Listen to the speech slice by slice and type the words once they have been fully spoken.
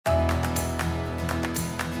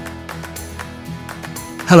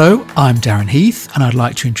Hello, I'm Darren Heath, and I'd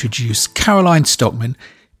like to introduce Caroline Stockman,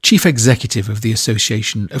 Chief Executive of the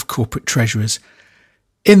Association of Corporate Treasurers.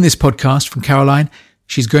 In this podcast from Caroline,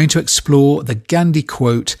 she's going to explore the Gandhi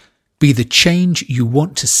quote, "Be the change you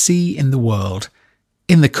want to see in the world,"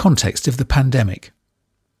 in the context of the pandemic.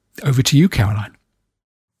 Over to you, Caroline.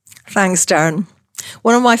 Thanks, Darren.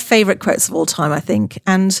 One of my favourite quotes of all time, I think,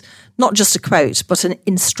 and not just a quote, but an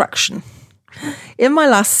instruction. In my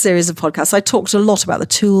last series of podcasts, I talked a lot about the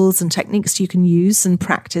tools and techniques you can use and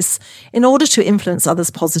practice in order to influence others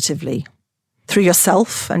positively, through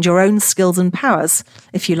yourself and your own skills and powers,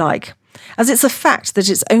 if you like, as it's a fact that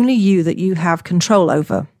it's only you that you have control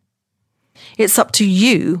over. It's up to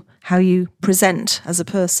you how you present as a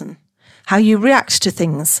person, how you react to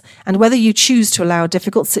things, and whether you choose to allow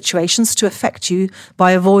difficult situations to affect you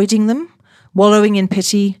by avoiding them, wallowing in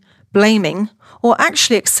pity, blaming, or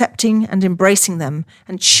actually accepting and embracing them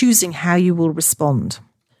and choosing how you will respond.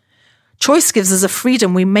 Choice gives us a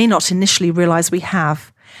freedom we may not initially realise we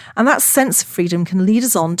have, and that sense of freedom can lead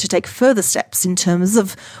us on to take further steps in terms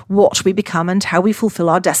of what we become and how we fulfil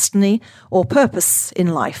our destiny or purpose in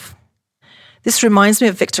life. This reminds me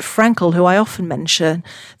of Viktor Frankl, who I often mention,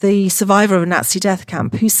 the survivor of a Nazi death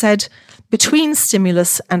camp, who said, "Between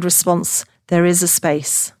stimulus and response, there is a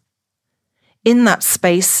space. In that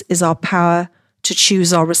space is our power to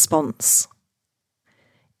choose our response.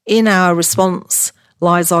 In our response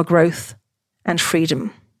lies our growth and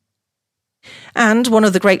freedom." And one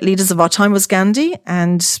of the great leaders of our time was Gandhi,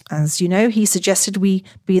 and as you know, he suggested we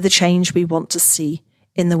be the change we want to see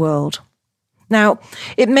in the world. Now,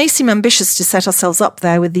 it may seem ambitious to set ourselves up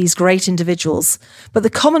there with these great individuals, but the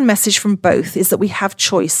common message from both is that we have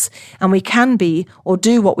choice and we can be or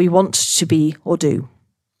do what we want to be or do.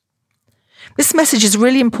 This message is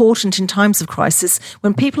really important in times of crisis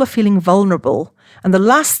when people are feeling vulnerable and the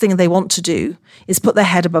last thing they want to do is put their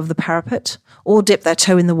head above the parapet or dip their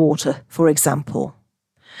toe in the water, for example.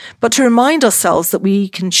 But to remind ourselves that we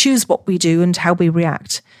can choose what we do and how we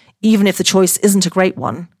react, even if the choice isn't a great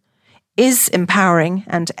one, is empowering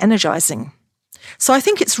and energizing. So I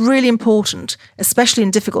think it's really important, especially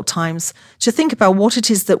in difficult times, to think about what it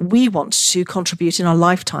is that we want to contribute in our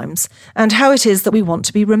lifetimes and how it is that we want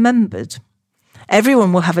to be remembered.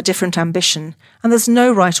 Everyone will have a different ambition, and there's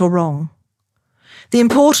no right or wrong. The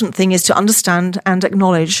important thing is to understand and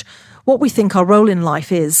acknowledge what we think our role in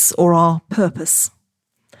life is, or our purpose,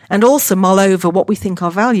 and also mull over what we think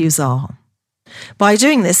our values are. By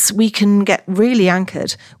doing this, we can get really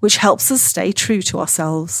anchored, which helps us stay true to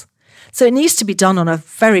ourselves. So it needs to be done on a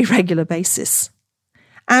very regular basis.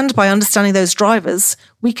 And by understanding those drivers,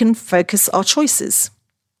 we can focus our choices.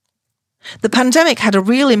 The pandemic had a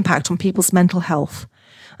real impact on people's mental health,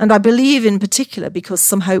 and I believe in particular because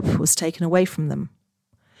some hope was taken away from them.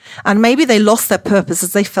 And maybe they lost their purpose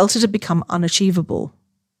as they felt it had become unachievable.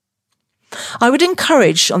 I would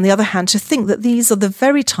encourage, on the other hand, to think that these are the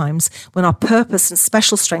very times when our purpose and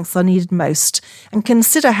special strengths are needed most, and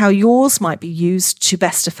consider how yours might be used to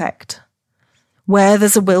best effect. Where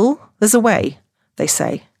there's a will, there's a way, they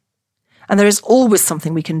say. And there is always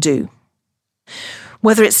something we can do.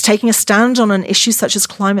 Whether it's taking a stand on an issue such as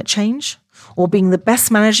climate change, or being the best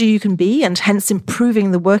manager you can be and hence improving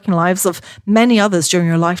the working lives of many others during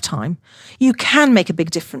your lifetime, you can make a big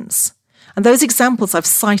difference. And those examples I've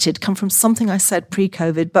cited come from something I said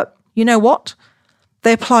pre-COVID, but you know what?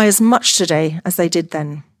 They apply as much today as they did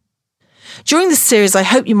then. During this series, I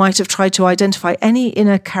hope you might have tried to identify any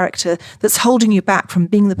inner character that's holding you back from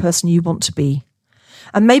being the person you want to be.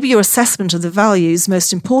 And maybe your assessment of the values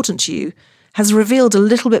most important to you has revealed a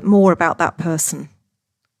little bit more about that person.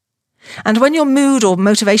 And when your mood or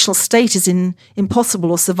motivational state is in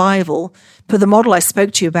impossible or survival, per the model I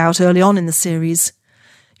spoke to you about early on in the series,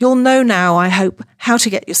 you'll know now, I hope, how to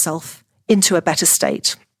get yourself into a better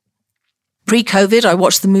state. Pre-COVID, I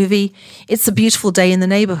watched the movie It's a Beautiful Day in the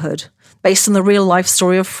Neighborhood, based on the real-life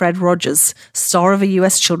story of Fred Rogers, star of a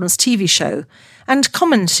US children's TV show, and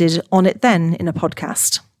commented on it then in a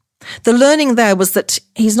podcast. The learning there was that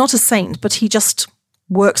he's not a saint, but he just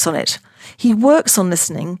works on it. He works on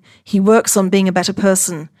listening, he works on being a better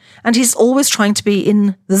person, and he's always trying to be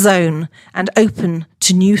in the zone and open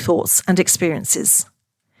to new thoughts and experiences.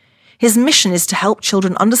 His mission is to help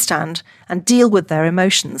children understand and deal with their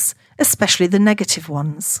emotions, especially the negative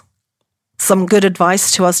ones. Some good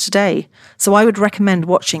advice to us today, so I would recommend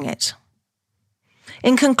watching it.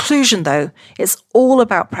 In conclusion, though, it's all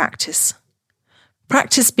about practice.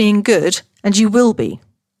 Practice being good, and you will be.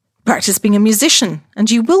 Practice being a musician, and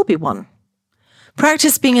you will be one.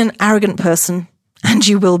 Practice being an arrogant person, and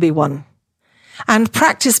you will be one. And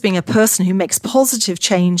practice being a person who makes positive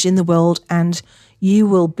change in the world, and You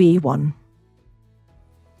will be one.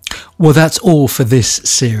 Well, that's all for this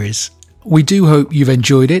series. We do hope you've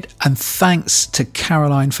enjoyed it, and thanks to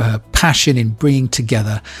Caroline for her passion in bringing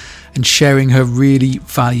together and sharing her really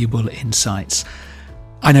valuable insights.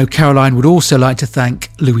 I know Caroline would also like to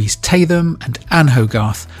thank Louise Tatham and Anne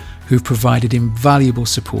Hogarth, who've provided invaluable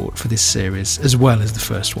support for this series, as well as the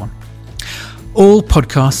first one. All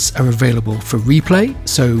podcasts are available for replay,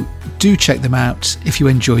 so do check them out if you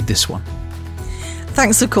enjoyed this one.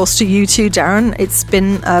 Thanks, of course, to you too, Darren. It's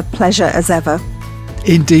been a pleasure as ever.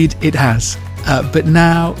 Indeed, it has. But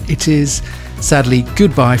now it is, sadly,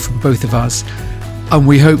 goodbye from both of us, and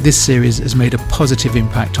we hope this series has made a positive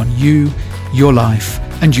impact on you, your life,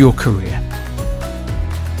 and your career.